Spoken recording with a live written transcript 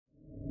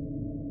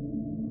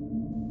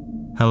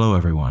Hello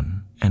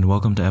everyone, and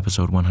welcome to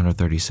episode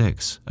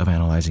 136 of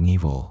Analyzing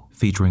Evil,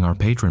 featuring our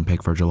patron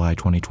pick for July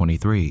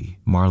 2023,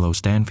 Marlo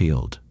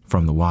Stanfield,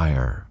 from The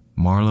Wire.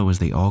 Marlo is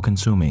the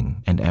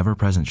all-consuming and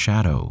ever-present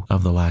shadow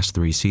of the last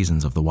 3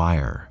 seasons of The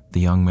Wire,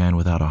 the young man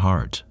without a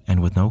heart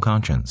and with no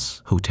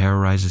conscience, who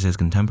terrorizes his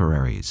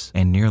contemporaries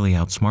and nearly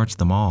outsmarts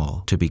them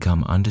all to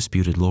become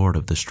undisputed lord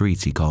of the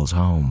streets he calls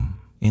home.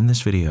 In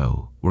this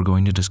video, we're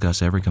going to discuss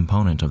every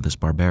component of this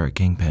barbaric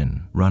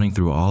kingpin, running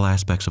through all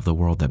aspects of the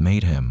world that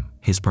made him,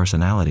 his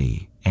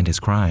personality, and his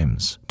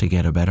crimes to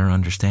get a better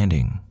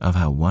understanding of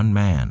how one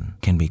man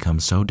can become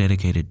so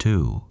dedicated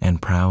to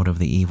and proud of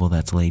the evil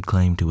that's laid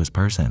claim to his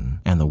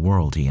person and the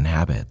world he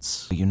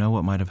inhabits. You know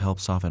what might have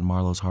helped soften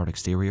Marlo's hard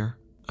exterior?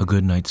 A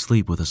good night's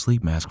sleep with a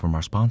sleep mask from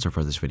our sponsor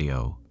for this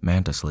video,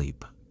 Manta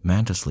Sleep.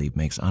 Manta Sleep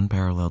makes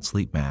unparalleled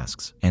sleep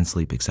masks and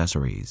sleep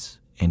accessories.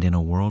 And in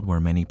a world where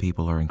many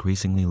people are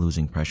increasingly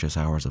losing precious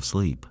hours of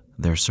sleep,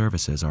 their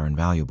services are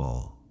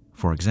invaluable.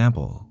 For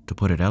example, to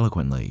put it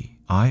eloquently,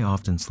 I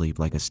often sleep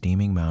like a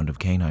steaming mound of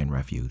canine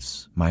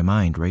refuse. My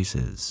mind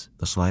races,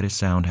 the slightest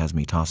sound has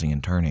me tossing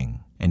and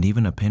turning, and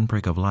even a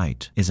pinprick of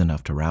light is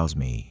enough to rouse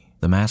me.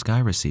 The mask I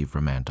received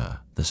from Manta,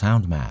 the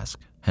Sound Mask,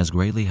 has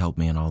greatly helped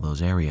me in all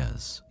those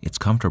areas. It's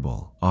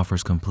comfortable,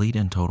 offers complete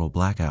and total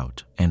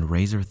blackout, and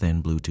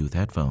razor-thin Bluetooth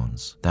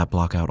headphones that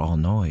block out all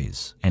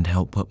noise and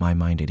help put my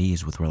mind at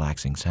ease with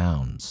relaxing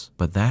sounds.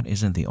 But that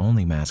isn't the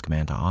only mask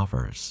Manta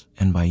offers,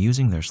 and by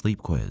using their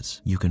sleep quiz,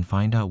 you can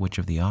find out which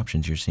of the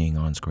options you're seeing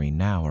on screen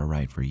now are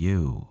right for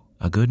you.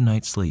 A good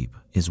night's sleep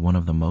is one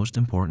of the most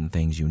important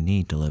things you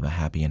need to live a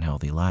happy and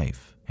healthy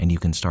life, and you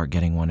can start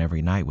getting one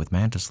every night with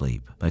Manta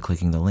Sleep by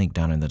clicking the link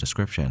down in the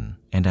description.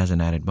 And as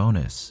an added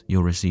bonus,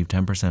 you'll receive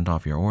 10%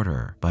 off your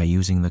order by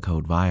using the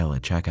code VILE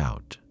at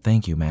checkout.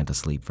 Thank you, Manta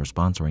Sleep, for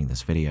sponsoring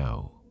this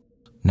video.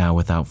 Now,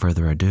 without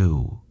further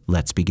ado,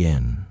 let's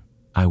begin.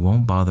 I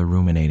won't bother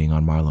ruminating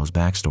on Marlo's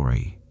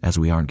backstory, as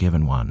we aren't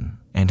given one,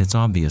 and it's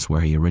obvious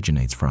where he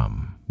originates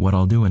from. What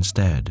I'll do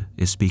instead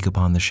is speak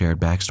upon the shared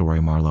backstory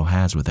Marlo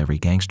has with every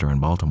gangster in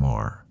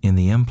Baltimore. In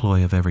the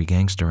employ of every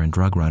gangster and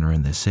drug runner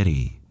in this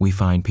city, we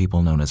find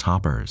people known as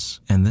hoppers,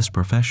 and this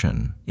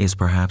profession is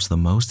perhaps the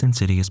most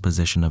insidious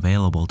position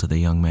available to the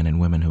young men and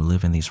women who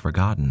live in these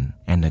forgotten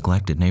and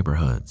neglected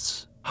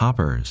neighborhoods.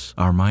 Hoppers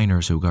are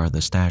miners who guard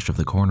the stash of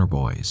the corner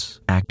boys,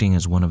 acting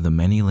as one of the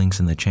many links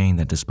in the chain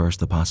that disperse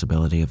the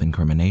possibility of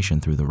incrimination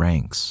through the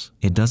ranks.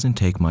 It doesn't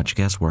take much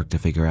guesswork to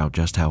figure out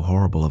just how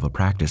horrible of a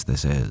practice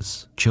this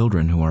is.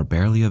 Children who are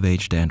barely of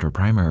age to enter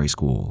primary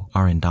school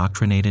are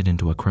indoctrinated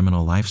into a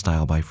criminal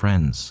lifestyle by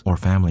friends or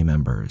family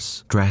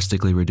members,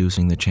 drastically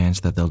reducing the chance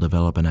that they'll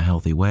develop in a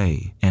healthy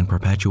way and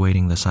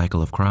perpetuating the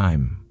cycle of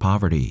crime,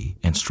 poverty,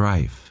 and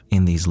strife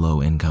in these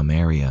low-income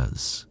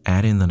areas.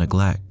 Add in the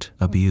neglect,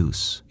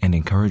 abuse, and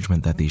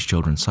encouragement that these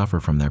children suffer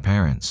from their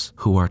parents,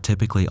 who are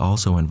typically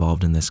also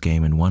involved in this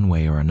game in one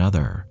way or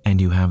another, and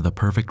you have the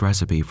perfect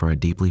recipe for a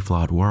deeply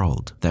flawed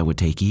world that would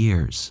take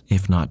years,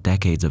 if not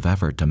decades of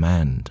effort to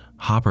mend.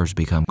 Hoppers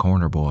become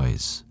corner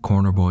boys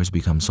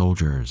become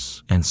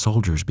soldiers, and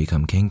soldiers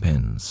become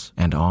kingpins,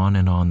 and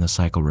on the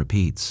cycle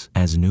repeats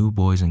as new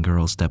boys and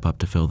girls step up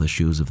to fill the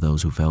shoes of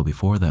those who fell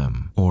before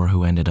them, or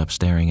who ended up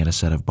staring at a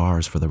set of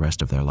bars for the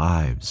rest of their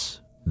lives.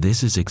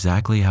 This is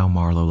exactly how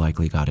Marlo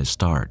likely got his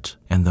start,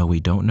 and though we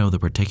don't know the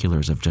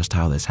particulars of just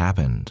how this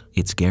happened,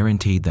 it's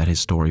guaranteed that his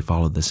story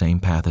followed the same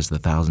path as the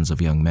thousands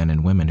of young men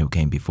and women who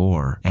came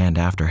before and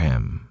after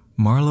him.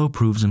 Marlo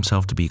proves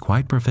himself to be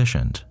quite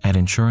proficient at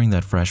ensuring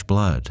that fresh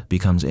blood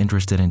becomes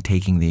interested in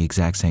taking the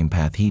exact same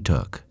path he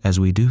took, as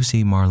we do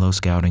see Marlo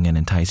scouting and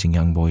enticing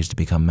young boys to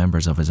become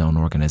members of his own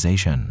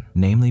organization,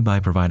 namely by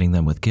providing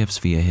them with gifts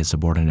via his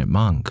subordinate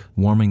monk,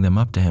 warming them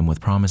up to him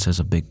with promises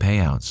of big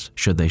payouts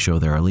should they show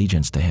their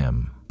allegiance to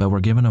him. But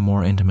we're given a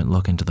more intimate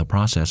look into the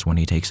process when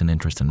he takes an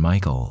interest in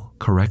Michael,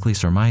 correctly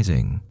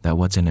surmising that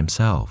what's in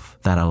himself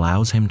that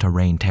allows him to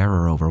reign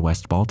terror over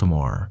West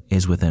Baltimore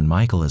is within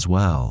Michael as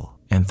well.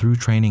 And through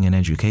training and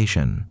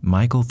education,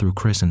 Michael, through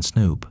Chris and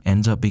Snoop,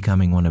 ends up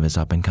becoming one of his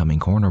up-and-coming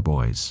corner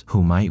boys,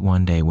 who might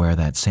one day wear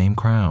that same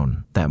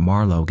crown that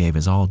Marlo gave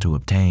his all to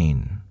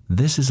obtain.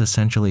 This is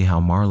essentially how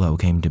Marlo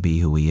came to be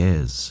who he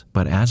is,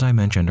 but as I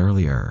mentioned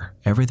earlier,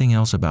 everything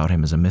else about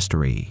him is a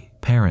mystery.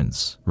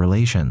 Parents,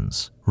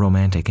 relations,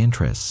 romantic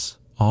interests,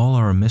 all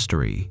are a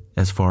mystery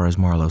as far as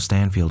Marlo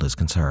Stanfield is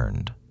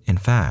concerned. In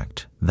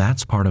fact,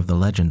 that's part of the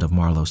legend of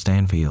Marlo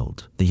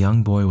Stanfield, the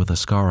young boy with a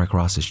scar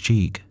across his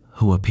cheek,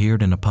 who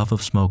appeared in a puff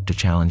of smoke to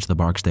challenge the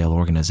Barksdale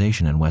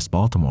organization in West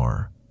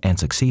Baltimore, and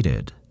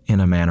succeeded,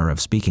 in a manner of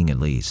speaking at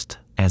least,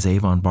 as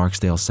Avon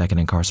Barksdale's second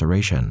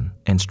incarceration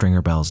and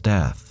Stringer Bell's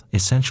death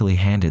essentially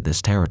handed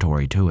this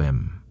territory to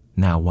him.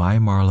 Now, why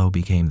Marlo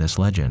became this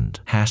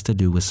legend has to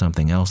do with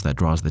something else that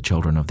draws the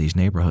children of these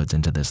neighborhoods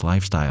into this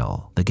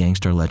lifestyle, the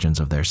gangster legends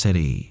of their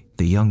city,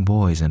 the young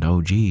boys and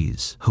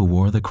OGs who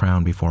wore the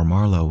crown before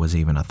Marlo was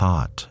even a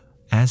thought.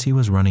 As he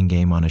was running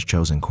game on his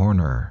chosen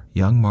corner,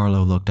 young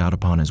Marlo looked out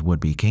upon his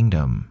would-be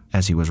kingdom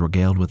as he was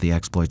regaled with the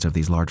exploits of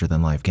these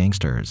larger-than-life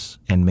gangsters,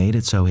 and made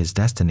it so his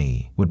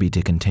destiny would be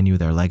to continue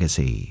their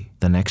legacy,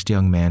 the next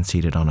young man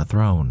seated on a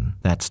throne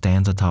that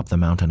stands atop the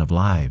mountain of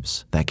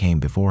lives that came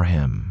before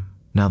him.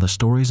 Now, the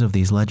stories of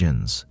these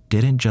legends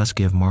didn't just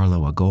give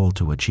Marlo a goal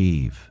to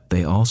achieve,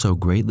 they also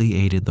greatly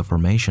aided the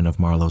formation of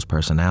Marlo's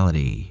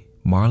personality.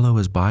 Marlo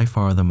is by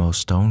far the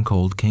most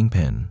stone-cold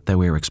kingpin that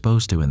we're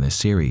exposed to in this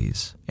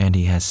series, and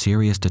he has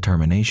serious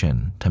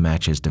determination to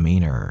match his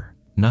demeanor.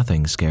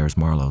 Nothing scares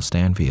Marlo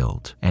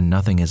Stanfield, and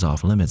nothing is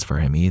off limits for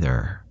him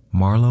either.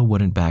 Marlo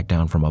wouldn't back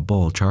down from a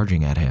bull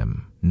charging at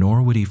him,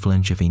 nor would he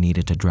flinch if he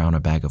needed to drown a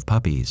bag of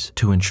puppies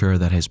to ensure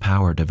that his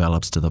power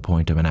develops to the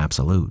point of an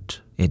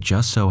absolute. It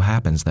just so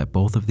happens that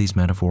both of these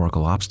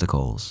metaphorical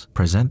obstacles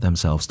present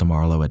themselves to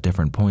Marlo at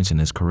different points in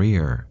his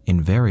career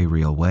in very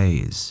real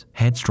ways.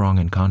 Headstrong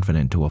and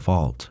confident to a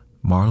fault,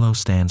 Marlo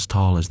stands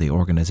tall as the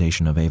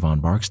organization of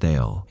Avon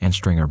Barksdale and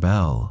Stringer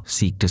Bell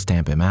seek to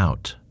stamp him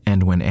out.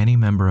 And when any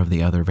member of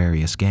the other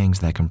various gangs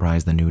that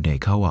comprise the New Day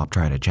Co-op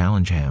try to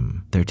challenge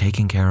him, they're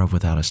taken care of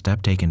without a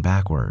step taken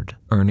backward,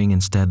 earning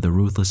instead the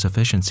ruthless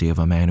efficiency of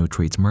a man who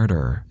treats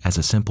murder as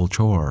a simple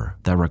chore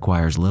that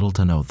requires little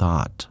to no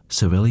thought.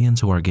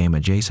 Civilians who are game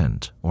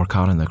adjacent or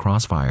caught in the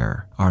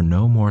crossfire are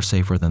no more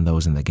safer than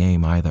those in the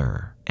game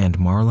either. And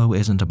Marlo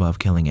isn't above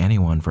killing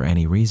anyone for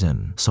any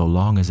reason, so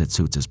long as it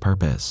suits his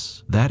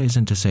purpose. That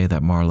isn't to say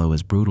that Marlo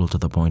is brutal to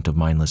the point of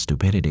mindless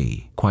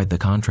stupidity. Quite the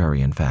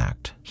contrary, in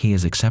fact. He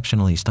is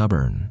exceptionally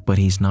stubborn, but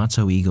he's not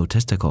so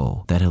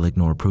egotistical that he'll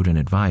ignore prudent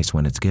advice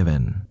when it's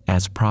given,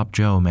 as Prop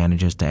Joe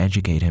manages to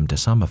educate him to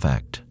some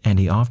effect, and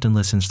he often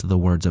listens to the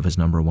words of his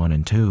number 1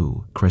 and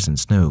 2, Chris and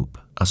Snoop.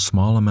 A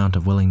small amount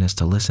of willingness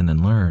to listen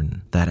and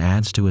learn that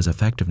adds to his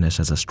effectiveness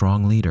as a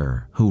strong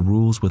leader who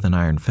rules with an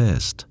iron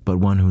fist, but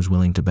one who's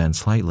willing to bend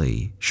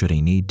slightly should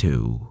he need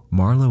to.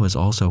 Marlo is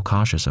also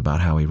cautious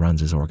about how he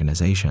runs his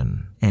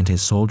organization, and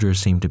his soldiers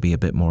seem to be a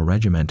bit more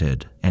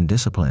regimented and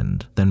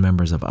disciplined than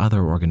members of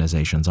other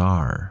organizations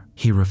are.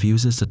 He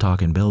refuses to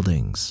talk in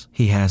buildings.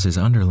 He has his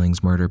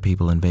underlings murder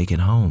people in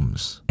vacant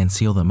homes and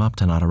seal them up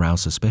to not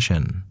arouse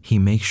suspicion. He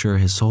makes sure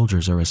his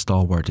soldiers are as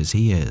stalwart as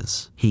he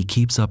is. He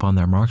keeps up on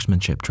their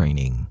marksmanship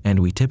training, and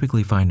we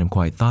typically find him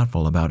quite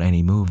thoughtful about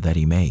any move that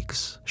he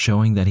makes,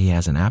 showing that he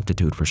has an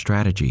aptitude for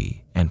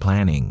strategy and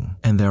planning.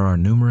 And there are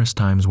numerous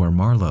times where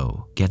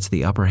Marlo gets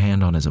the upper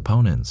hand on his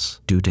opponents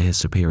due to his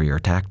superior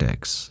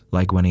tactics,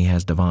 like when he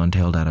has Devon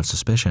tailed out of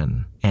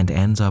suspicion and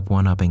ends up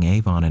one-upping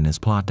Avon in his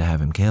plot to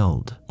have him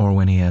killed, or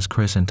when he has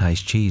Chris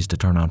entice Cheese to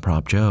turn on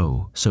Prop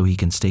Joe so he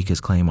can stake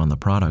his claim on the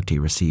product he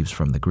receives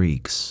from the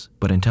Greeks.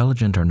 But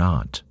intelligent or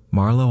not,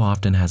 Marlo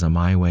often has a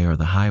my way or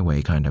the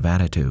highway kind of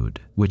attitude,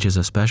 which is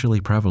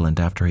especially prevalent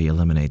after he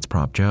eliminates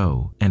Prop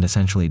Joe and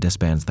essentially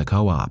disbands the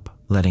co-op,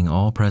 letting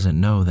all present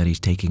know that he's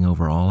taking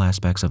over all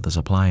aspects of the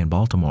supply in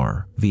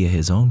Baltimore via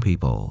his own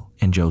people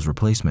and Joe's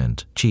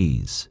replacement,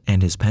 Cheese,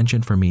 and his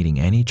penchant for meeting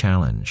any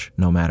challenge,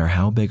 no matter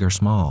how big or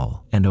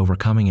small, and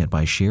overcoming it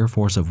by sheer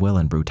force of will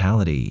and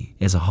brutality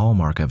is a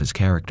hallmark of his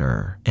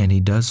character. And he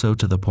does so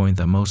to the point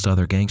that most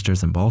other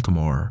gangsters in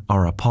Baltimore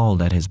are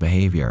appalled at his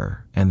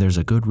behavior, and there's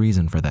a good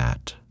reason for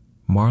that.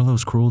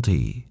 Marlo's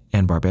cruelty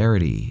and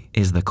barbarity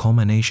is the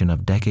culmination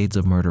of decades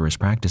of murderous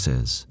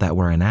practices that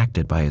were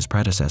enacted by his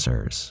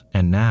predecessors,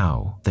 and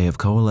now they have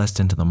coalesced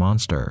into the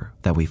monster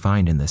that we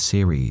find in this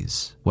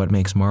series. What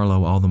makes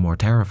Marlo all the more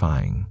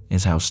terrifying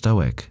is how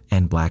stoic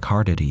and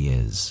black-hearted he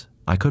is.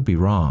 I could be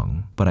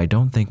wrong, but I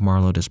don't think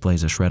Marlo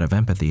displays a shred of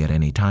empathy at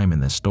any time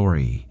in this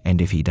story, and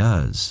if he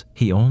does,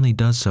 he only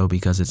does so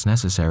because it's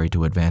necessary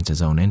to advance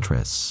his own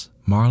interests.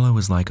 Marlo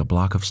is like a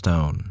block of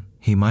stone.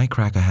 He might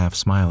crack a half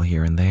smile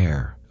here and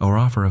there, or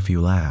offer a few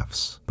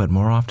laughs, but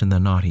more often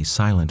than not he's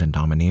silent and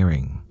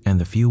domineering, and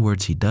the few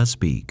words he does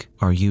speak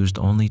are used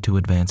only to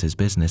advance his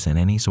business in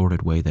any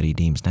sordid way that he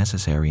deems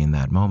necessary in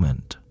that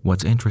moment.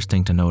 What's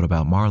interesting to note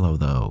about Marlo,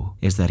 though,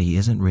 is that he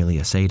isn't really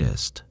a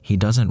sadist. He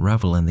doesn't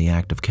revel in the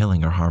act of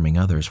killing or harming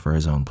others for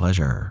his own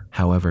pleasure.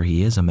 However,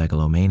 he is a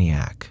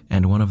megalomaniac,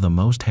 and one of the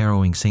most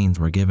harrowing scenes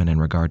we're given in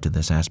regard to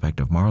this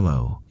aspect of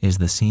Marlo is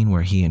the scene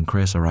where he and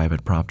Chris arrive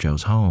at Prop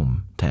Joe's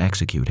home to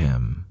execute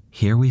him.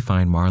 Here we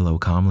find Marlo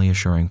calmly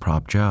assuring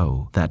Prop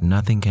Joe that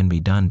nothing can be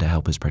done to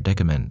help his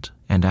predicament,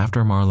 and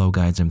after Marlo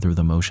guides him through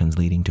the motions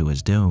leading to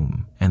his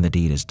doom, and the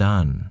deed is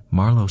done,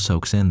 Marlo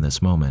soaks in this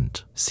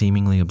moment,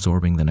 seemingly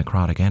absorbing the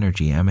necrotic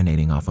energy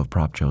emanating off of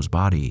Prop Joe's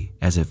body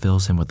as it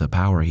fills him with the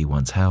power he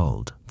once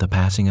held, the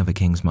passing of a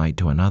king's might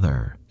to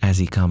another, as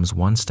he comes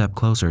one step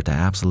closer to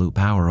absolute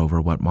power over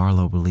what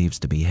Marlo believes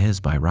to be his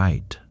by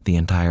right, the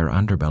entire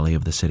underbelly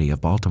of the city of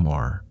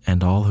Baltimore,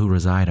 and all who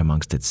reside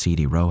amongst its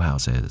seedy row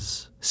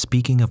houses.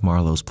 Speaking of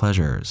Marlo's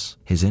pleasures,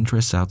 his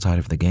interests outside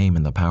of the game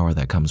and the power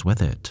that comes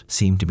with it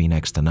seem to be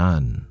next to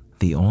none.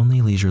 The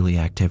only leisurely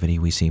activity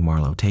we see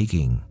Marlo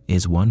taking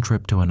is one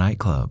trip to a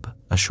nightclub,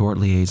 a short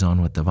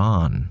liaison with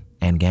Devon,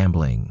 and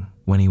gambling.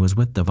 When he was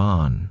with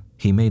Devon,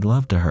 he made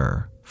love to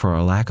her, for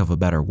a lack of a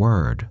better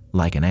word,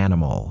 like an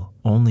animal,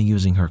 only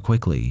using her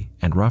quickly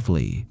and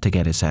roughly to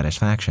get his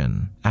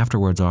satisfaction,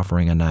 afterwards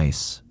offering a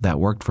nice, "That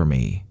worked for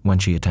me," when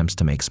she attempts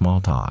to make small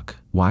talk.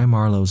 Why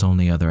Marlo's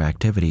only other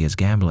activity is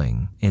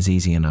gambling is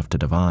easy enough to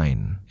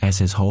divine, as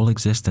his whole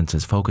existence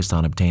is focused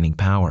on obtaining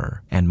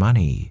power and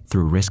money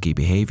through risky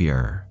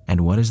behavior.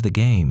 And what is the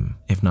game,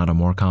 if not a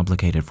more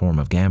complicated form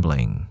of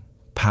gambling?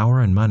 Power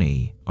and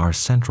money are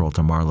central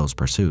to Marlo's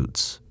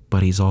pursuits,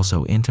 but he's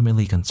also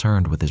intimately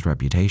concerned with his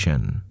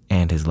reputation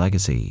and his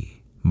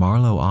legacy.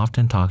 Marlo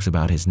often talks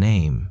about his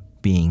name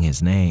being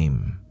his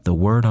name, the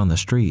word on the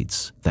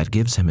streets that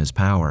gives him his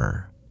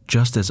power.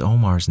 Just as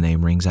Omar's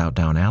name rings out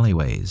down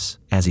alleyways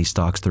as he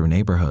stalks through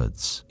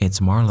neighborhoods, it's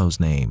Marlo's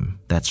name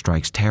that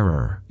strikes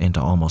terror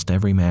into almost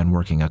every man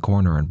working a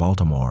corner in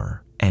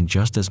Baltimore. And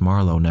just as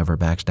Marlo never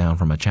backs down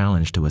from a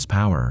challenge to his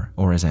power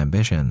or his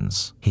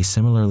ambitions, he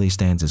similarly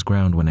stands his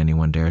ground when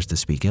anyone dares to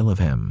speak ill of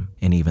him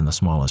in even the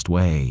smallest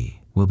way.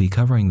 We'll be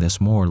covering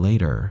this more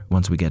later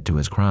once we get to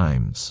his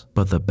crimes,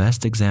 but the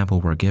best example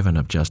we're given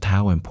of just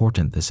how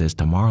important this is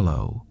to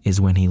Marlo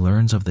is when he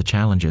learns of the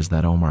challenges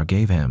that Omar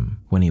gave him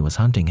when he was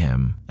hunting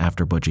him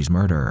after Butchie's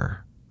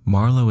murder.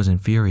 Marlo is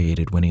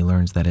infuriated when he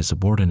learns that his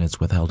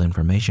subordinates withheld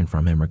information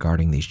from him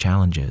regarding these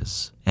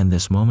challenges, and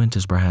this moment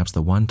is perhaps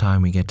the one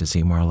time we get to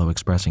see Marlo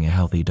expressing a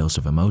healthy dose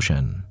of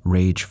emotion,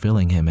 rage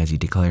filling him as he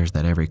declares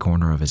that every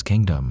corner of his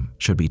kingdom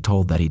should be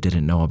told that he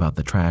didn't know about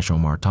the trash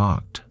Omar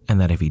talked, and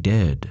that if he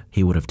did,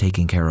 he would have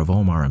taken care of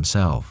Omar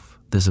himself.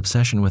 This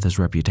obsession with his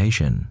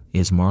reputation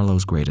is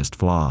Marlo's greatest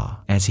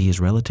flaw, as he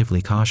is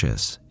relatively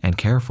cautious and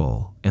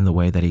careful in the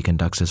way that he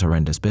conducts his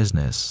horrendous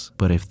business.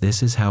 But if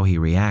this is how he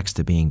reacts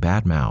to being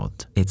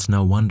badmouthed, it's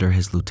no wonder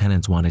his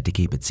lieutenants wanted to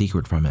keep it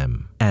secret from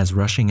him, as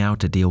rushing out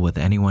to deal with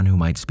anyone who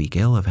might speak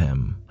ill of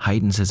him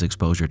heightens his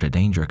exposure to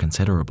danger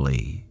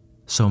considerably.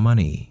 So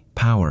money,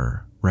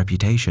 power,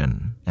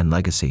 reputation, and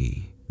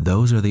legacy,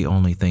 those are the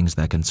only things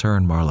that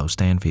concern Marlo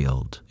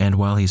Stanfield, and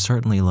while he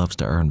certainly loves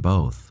to earn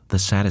both, the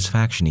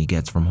satisfaction he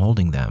gets from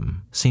holding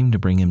them seem to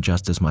bring him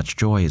just as much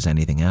joy as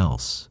anything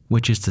else,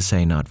 which is to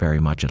say not very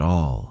much at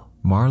all.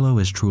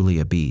 Marlo is truly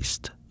a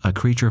beast, a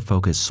creature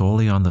focused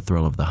solely on the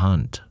thrill of the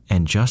hunt,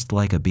 and just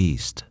like a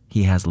beast,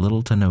 he has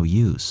little to no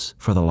use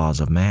for the laws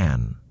of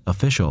man,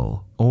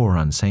 official or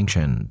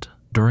unsanctioned.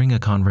 During a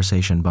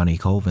conversation Bunny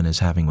Colvin is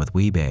having with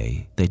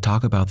Weebay, they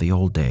talk about the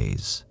old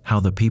days, how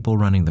the people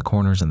running the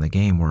corners in the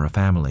game were a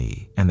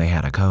family, and they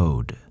had a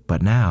code.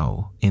 But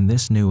now, in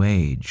this new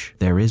age,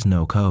 there is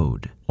no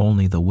code,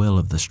 only the will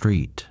of the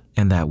street.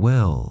 And that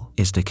will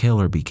is to kill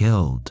or be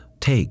killed,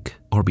 take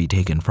or be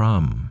taken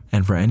from.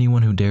 And for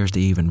anyone who dares to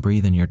even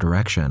breathe in your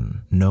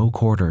direction, no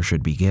quarter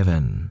should be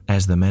given,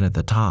 as the men at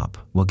the top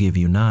will give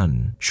you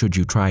none should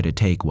you try to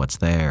take what's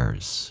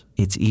theirs.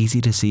 It's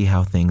easy to see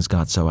how things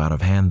got so out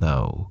of hand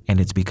though, and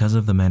it's because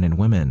of the men and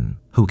women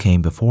who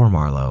came before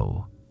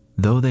Marlo.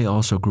 Though they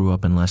also grew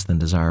up in less than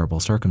desirable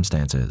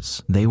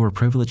circumstances, they were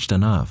privileged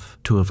enough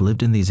to have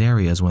lived in these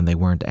areas when they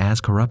weren't as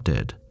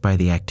corrupted by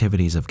the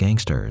activities of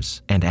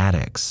gangsters and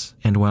addicts.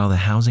 And while the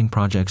housing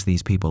projects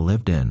these people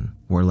lived in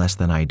were less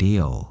than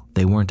ideal,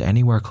 they weren't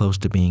anywhere close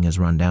to being as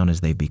run down as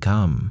they've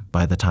become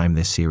by the time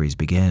this series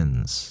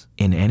begins.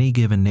 In any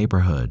given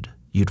neighborhood,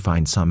 you'd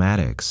find some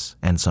addicts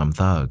and some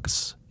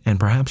thugs, and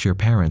perhaps your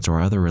parents or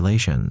other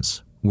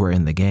relations were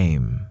in the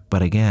game.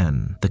 But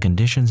again, the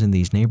conditions in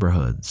these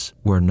neighborhoods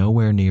were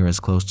nowhere near as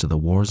close to the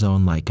war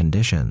zone-like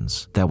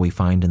conditions that we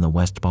find in the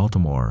West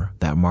Baltimore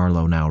that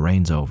Marlo now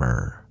reigns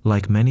over.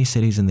 Like many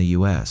cities in the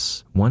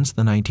US, once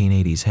the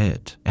 1980s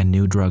hit and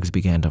new drugs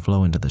began to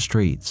flow into the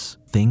streets,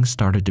 things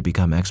started to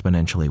become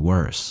exponentially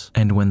worse.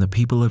 And when the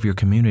people of your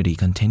community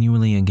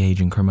continually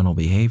engage in criminal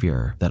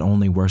behavior that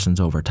only worsens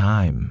over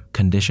time,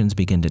 conditions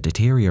begin to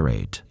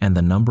deteriorate, and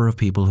the number of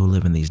people who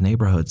live in these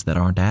neighborhoods that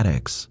aren't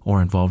addicts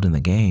or involved in the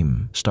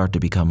game start to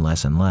become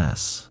less and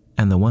less.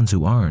 And the ones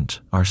who aren't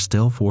are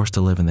still forced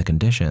to live in the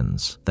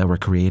conditions that were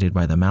created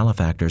by the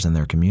malefactors in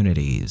their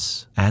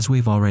communities. As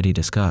we've already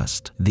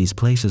discussed, these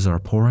places are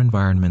poor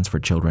environments for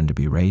children to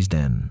be raised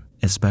in,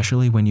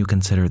 especially when you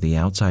consider the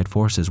outside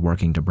forces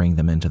working to bring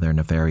them into their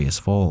nefarious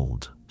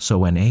fold. So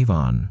when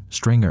Avon,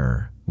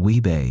 Stringer,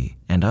 Weebay,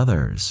 and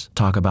others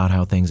talk about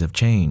how things have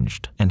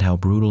changed and how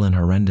brutal and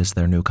horrendous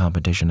their new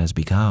competition has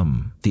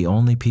become, the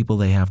only people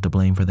they have to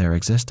blame for their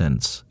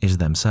existence is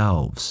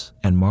themselves.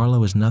 And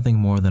Marlo is nothing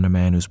more than a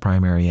man whose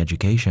primary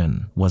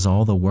education was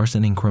all the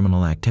worsening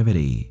criminal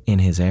activity in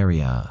his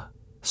area.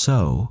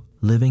 So,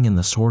 living in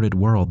the sordid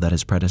world that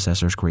his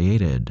predecessors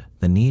created,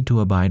 the need to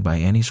abide by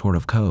any sort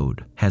of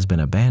code has been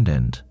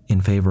abandoned in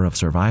favor of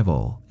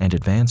survival and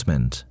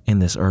advancement in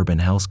this urban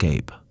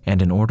hellscape.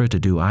 And in order to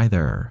do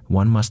either,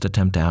 one must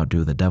attempt to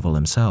outdo the devil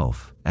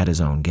himself at his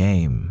own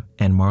game.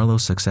 And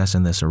Marlo's success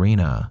in this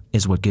arena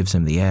is what gives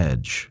him the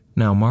edge.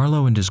 Now,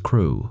 Marlo and his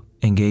crew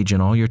engage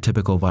in all your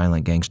typical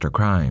violent gangster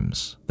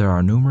crimes. There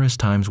are numerous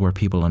times where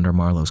people under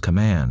Marlo's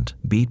command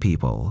beat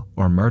people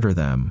or murder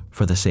them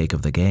for the sake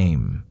of the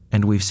game.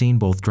 And we've seen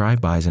both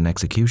drive-bys and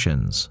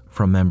executions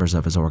from members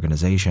of his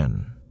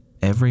organization.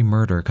 Every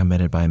murder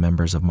committed by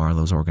members of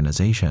Marlo's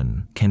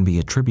organization can be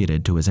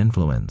attributed to his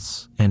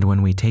influence, and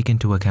when we take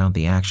into account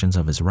the actions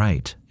of his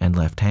right and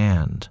left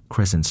hand,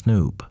 Chris and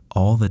Snoop,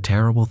 all the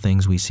terrible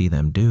things we see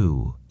them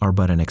do are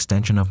but an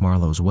extension of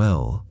Marlo's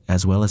will,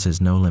 as well as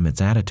his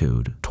no-limits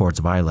attitude towards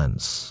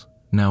violence.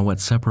 Now, what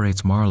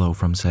separates Marlo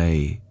from,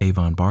 say,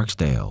 Avon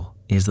Barksdale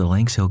is the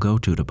lengths he'll go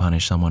to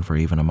punish someone for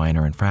even a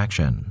minor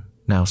infraction.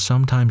 Now,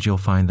 sometimes you'll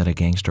find that a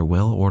gangster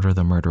will order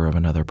the murder of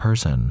another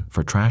person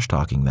for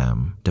trash-talking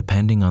them,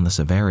 depending on the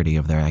severity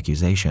of their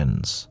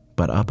accusations.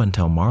 But up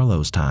until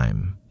Marlo's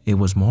time, it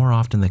was more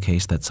often the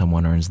case that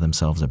someone earns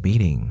themselves a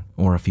beating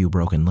or a few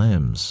broken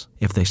limbs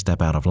if they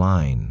step out of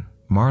line.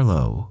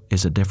 Marlo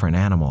is a different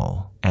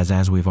animal,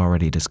 as we've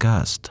already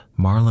discussed,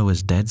 Marlo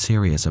is dead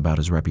serious about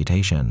his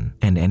reputation,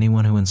 and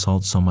anyone who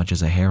insults so much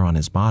as a hair on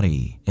his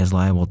body is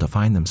liable to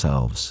find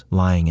themselves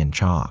lying in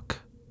chalk.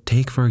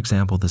 Take, for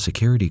example, the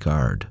security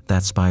guard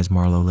that spies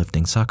Marlo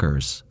lifting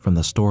suckers from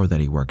the store that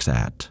he works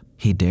at.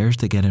 He dares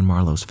to get in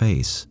Marlo's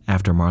face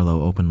after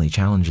Marlo openly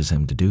challenges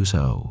him to do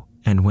so.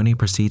 And when he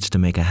proceeds to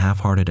make a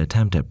half-hearted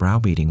attempt at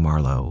browbeating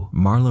Marlo,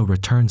 Marlo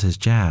returns his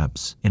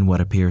jabs in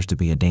what appears to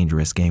be a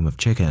dangerous game of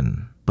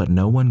chicken. But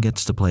no one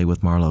gets to play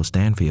with Marlo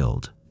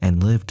Stanfield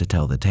and live to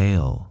tell the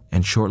tale.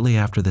 And shortly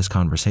after this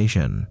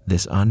conversation,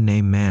 this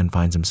unnamed man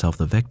finds himself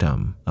the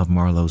victim of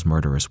Marlo's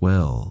murderous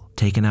will,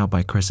 taken out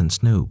by Chris and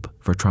Snoop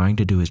for trying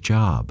to do his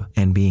job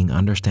and being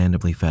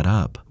understandably fed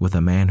up with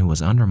a man who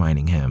was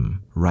undermining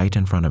him right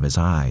in front of his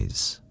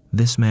eyes.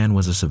 This man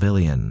was a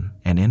civilian,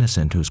 an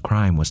innocent whose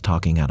crime was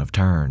talking out of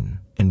turn.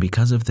 And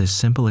because of this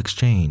simple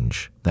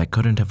exchange that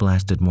couldn't have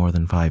lasted more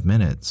than 5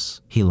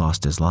 minutes, he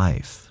lost his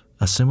life.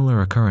 A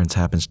similar occurrence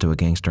happens to a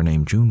gangster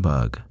named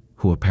Junebug,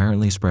 who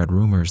apparently spread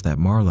rumors that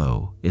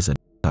Marlo is a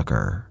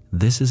sucker.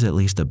 This is at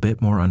least a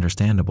bit more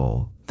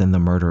understandable than the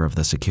murder of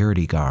the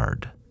security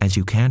guard, as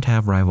you can't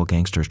have rival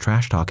gangsters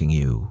trash-talking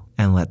you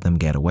and let them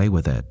get away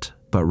with it.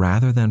 But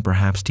rather than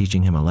perhaps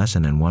teaching him a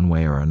lesson in one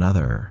way or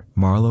another,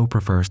 Marlo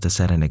prefers to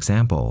set an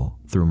example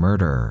through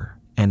murder.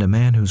 And a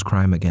man whose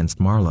crime against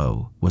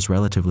Marlo was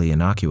relatively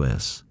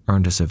innocuous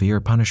earned a severe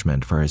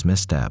punishment for his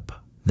misstep.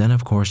 Then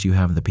of course you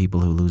have the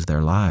people who lose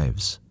their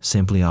lives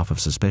simply off of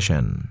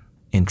suspicion.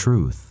 In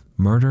truth,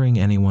 murdering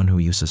anyone who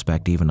you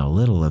suspect even a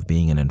little of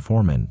being an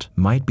informant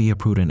might be a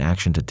prudent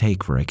action to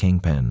take for a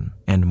kingpin.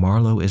 And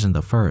Marlo isn't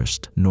the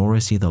first, nor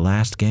is he the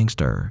last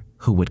gangster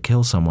who would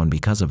kill someone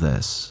because of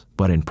this.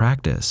 But in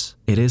practice,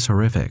 it is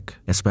horrific,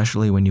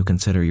 especially when you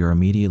consider you're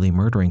immediately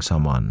murdering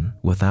someone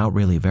without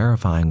really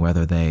verifying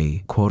whether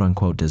they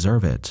quote-unquote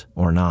deserve it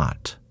or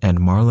not. And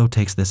Marlo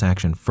takes this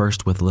action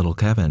first with little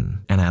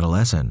Kevin, an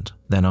adolescent,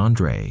 then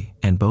Andre,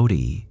 and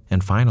Bodie,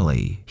 and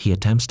finally, he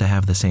attempts to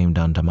have the same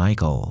done to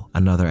Michael,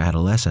 another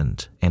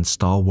adolescent and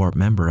stalwart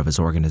member of his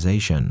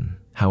organization.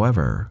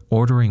 However,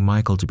 ordering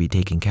Michael to be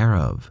taken care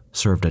of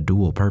served a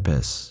dual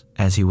purpose,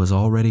 as he was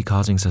already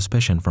causing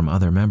suspicion from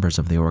other members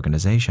of the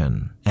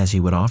organization, as he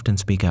would often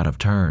speak out of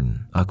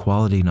turn, a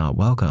quality not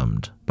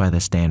welcomed by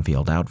the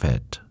Stanfield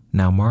outfit.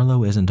 Now,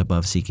 Marlo isn't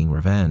above seeking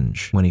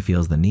revenge when he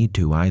feels the need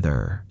to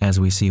either, as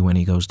we see when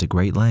he goes to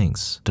great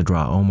lengths to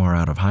draw Omar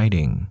out of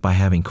hiding by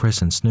having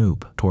Chris and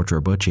Snoop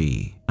torture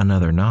Butchie,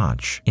 another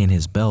notch in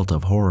his belt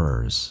of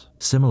horrors.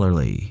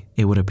 Similarly,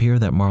 it would appear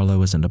that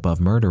Marlo isn't above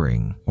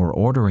murdering or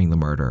ordering the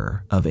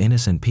murder of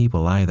innocent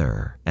people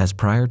either, as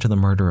prior to the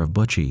murder of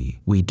Butchie,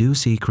 we do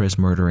see Chris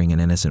murdering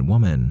an innocent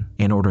woman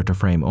in order to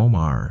frame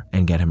Omar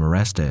and get him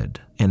arrested,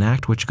 an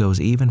act which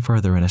goes even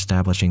further in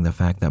establishing the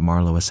fact that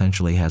Marlo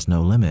essentially has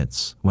no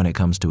limits when it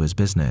comes to his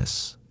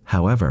business.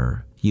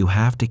 However, you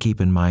have to keep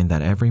in mind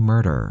that every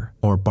murder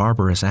or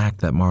barbarous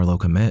act that Marlo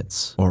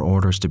commits or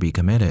orders to be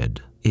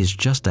committed is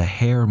just a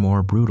hair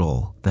more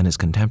brutal than his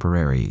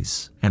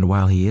contemporaries. And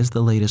while he is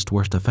the latest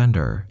worst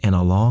offender in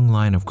a long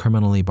line of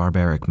criminally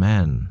barbaric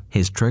men,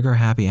 his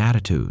trigger-happy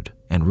attitude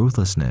and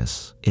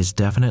ruthlessness is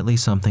definitely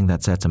something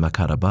that sets him a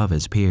cut above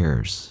his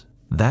peers.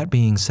 That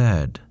being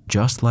said,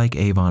 just like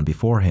Avon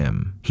before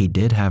him, he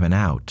did have an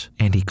out,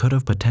 and he could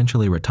have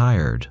potentially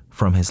retired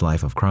from his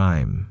life of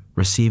crime,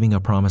 receiving a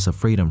promise of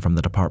freedom from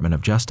the Department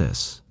of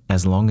Justice,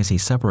 as long as he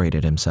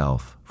separated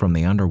himself from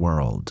the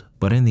underworld.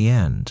 But in the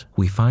end,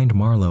 we find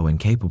Marlo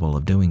incapable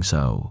of doing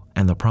so,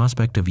 and the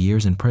prospect of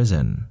years in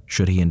prison,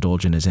 should he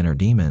indulge in his inner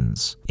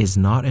demons, is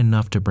not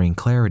enough to bring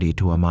clarity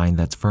to a mind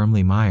that's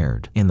firmly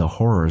mired in the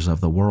horrors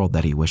of the world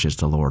that he wishes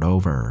to lord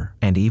over.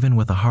 And even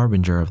with a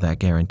harbinger of that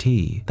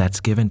guarantee that's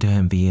given to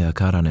him via a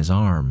cut on his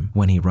arm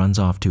when he runs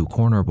off 2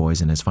 corner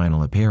boys in his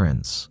final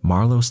appearance,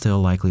 Marlo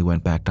still likely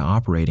went back to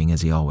operating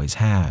as he always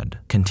had,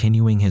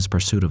 continuing his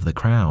pursuit of the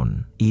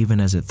crown, even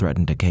as it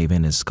threatened to cave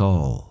in his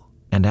skull.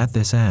 And at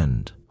this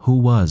end, who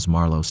was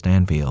Marlo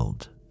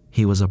Stanfield?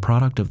 He was a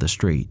product of the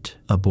street,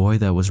 a boy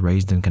that was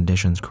raised in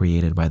conditions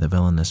created by the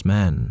villainous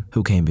men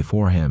who came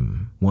before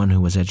him, one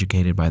who was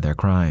educated by their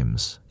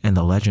crimes and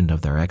the legend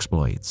of their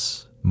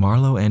exploits.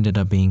 Marlo ended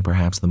up being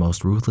perhaps the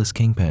most ruthless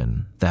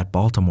kingpin that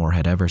Baltimore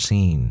had ever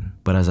seen,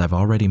 but as I've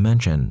already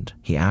mentioned,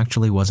 he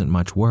actually wasn't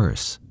much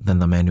worse than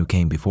the men who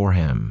came before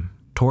him.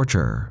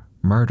 Torture,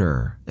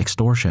 murder,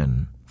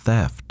 extortion,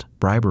 theft,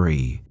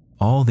 bribery.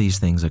 All these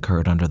things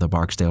occurred under the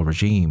Barksdale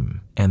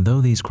regime, and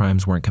though these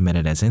crimes weren't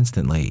committed as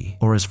instantly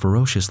or as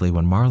ferociously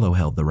when Marlo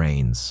held the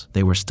reins,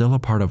 they were still a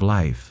part of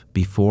life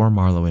before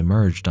Marlo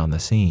emerged on the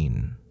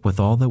scene. With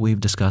all that we've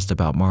discussed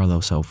about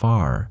Marlo so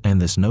far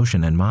and this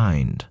notion in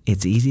mind,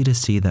 it's easy to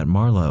see that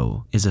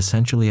Marlo is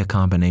essentially a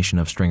combination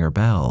of Stringer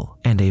Bell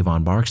and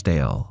Avon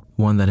Barksdale,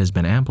 one that has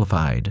been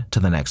amplified to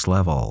the next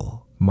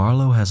level.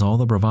 Marlo has all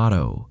the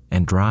bravado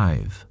and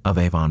drive of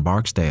Avon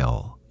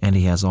Barksdale, and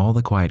he has all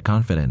the quiet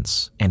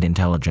confidence and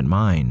intelligent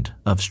mind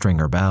of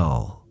Stringer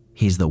Bell.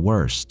 He's the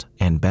worst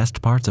and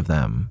best parts of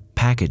them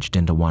packaged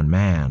into one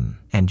man,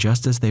 and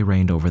just as they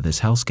reigned over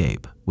this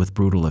hellscape with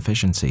brutal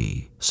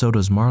efficiency, so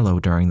does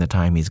Marlo during the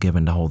time he's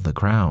given to hold the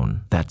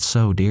crown that's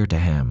so dear to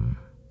him.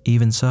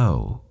 Even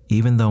so,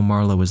 even though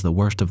Marlo is the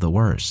worst of the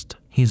worst,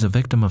 he's a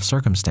victim of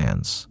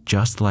circumstance,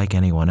 just like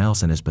anyone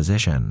else in his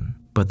position.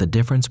 But the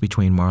difference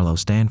between Marlo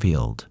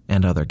Stanfield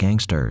and other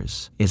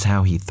gangsters is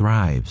how he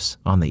thrives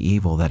on the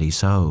evil that he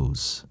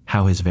sows,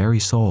 how his very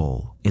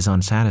soul is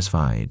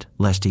unsatisfied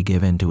lest he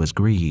give in to his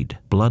greed,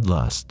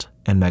 bloodlust,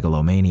 and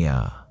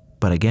megalomania.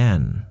 But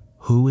again,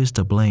 who is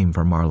to blame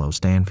for Marlo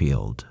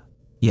Stanfield?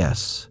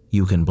 Yes,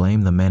 you can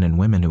blame the men and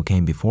women who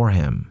came before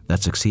him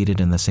that succeeded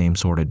in the same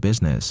sordid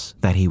business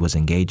that he was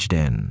engaged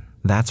in.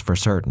 That's for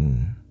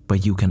certain.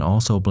 But you can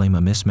also blame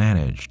a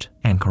mismanaged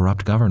and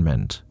corrupt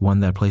government, one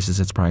that places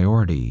its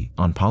priority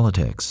on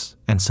politics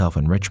and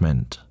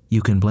self-enrichment.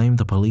 You can blame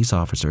the police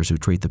officers who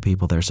treat the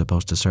people they're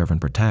supposed to serve and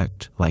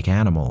protect like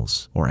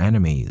animals or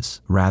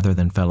enemies rather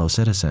than fellow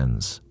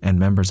citizens and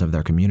members of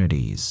their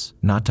communities,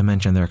 not to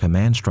mention their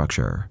command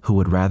structure, who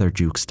would rather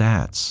juke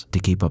stats to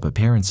keep up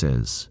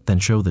appearances than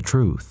show the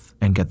truth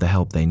and get the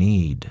help they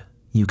need.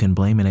 You can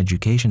blame an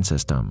education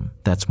system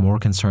that's more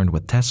concerned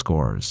with test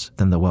scores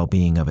than the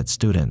well-being of its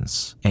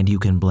students. And you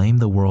can blame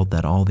the world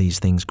that all these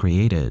things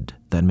created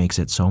that makes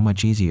it so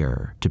much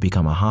easier to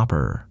become a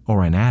hopper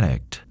or an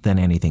addict than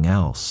anything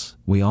else.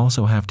 We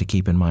also have to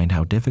keep in mind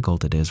how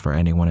difficult it is for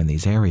anyone in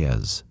these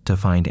areas to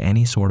find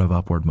any sort of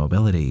upward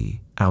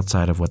mobility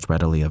outside of what's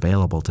readily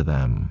available to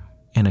them.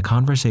 In a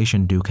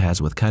conversation Duke has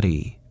with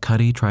Cuddy,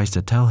 Cuddy tries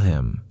to tell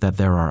him that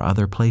there are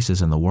other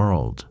places in the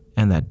world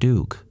and that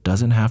Duke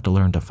doesn't have to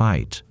learn to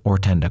fight or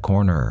tend a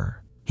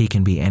corner. He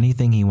can be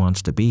anything he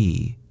wants to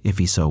be if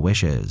he so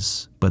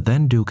wishes. But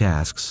then Duke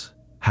asks,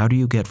 how do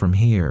you get from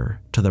here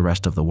to the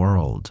rest of the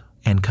world?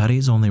 And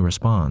Cuddy's only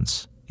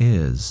response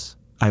is,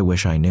 I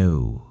wish I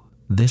knew.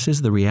 This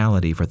is the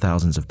reality for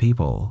thousands of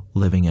people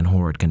living in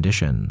horrid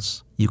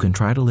conditions. You can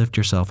try to lift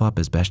yourself up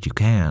as best you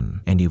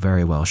can, and you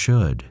very well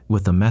should,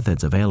 with the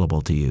methods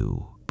available to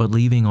you. But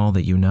leaving all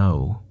that you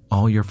know,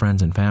 all your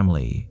friends and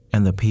family,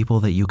 and the people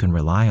that you can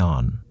rely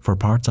on for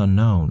parts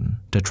unknown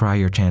to try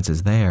your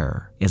chances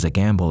there is a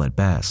gamble at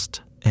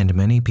best. And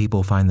many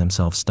people find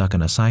themselves stuck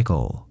in a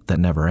cycle that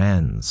never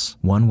ends,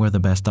 one where the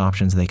best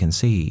options they can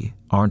see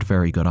aren't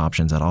very good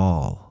options at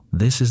all.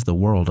 This is the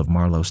world of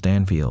Marlo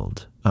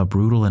Stanfield, a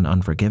brutal and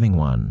unforgiving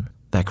one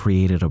that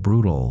created a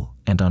brutal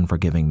and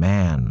unforgiving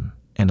man.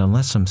 And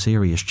unless some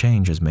serious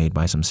change is made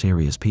by some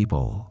serious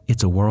people,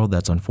 it's a world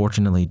that's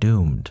unfortunately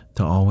doomed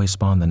to always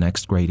spawn the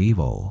next great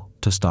evil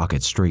to stalk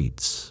its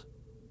streets.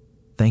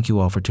 Thank you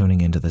all for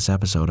tuning into this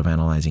episode of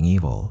Analyzing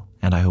Evil,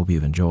 and I hope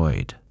you've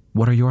enjoyed.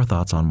 What are your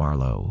thoughts on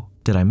Marlo?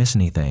 Did I miss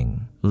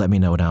anything? Let me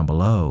know down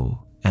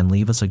below, and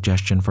leave a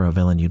suggestion for a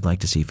villain you'd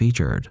like to see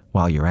featured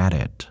while you're at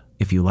it.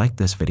 If you liked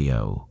this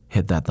video,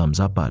 hit that thumbs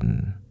up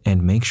button,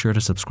 and make sure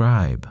to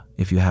subscribe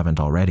if you haven't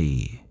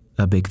already.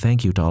 A big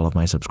thank you to all of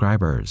my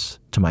subscribers,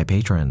 to my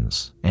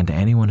patrons, and to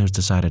anyone who's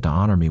decided to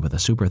honor me with a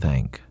super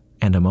thank.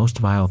 And a most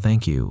vile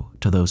thank you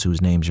to those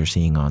whose names you're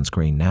seeing on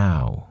screen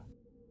now.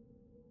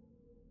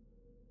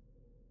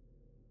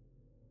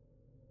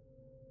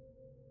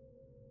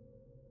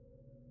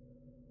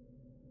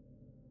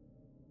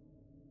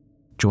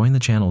 Join the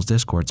channel's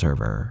Discord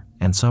server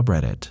and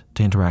subreddit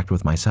to interact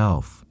with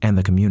myself and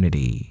the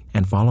community,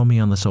 and follow me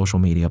on the social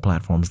media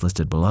platforms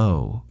listed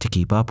below to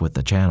keep up with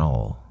the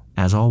channel.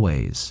 As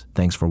always,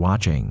 thanks for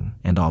watching,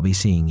 and I'll be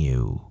seeing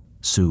you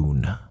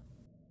soon.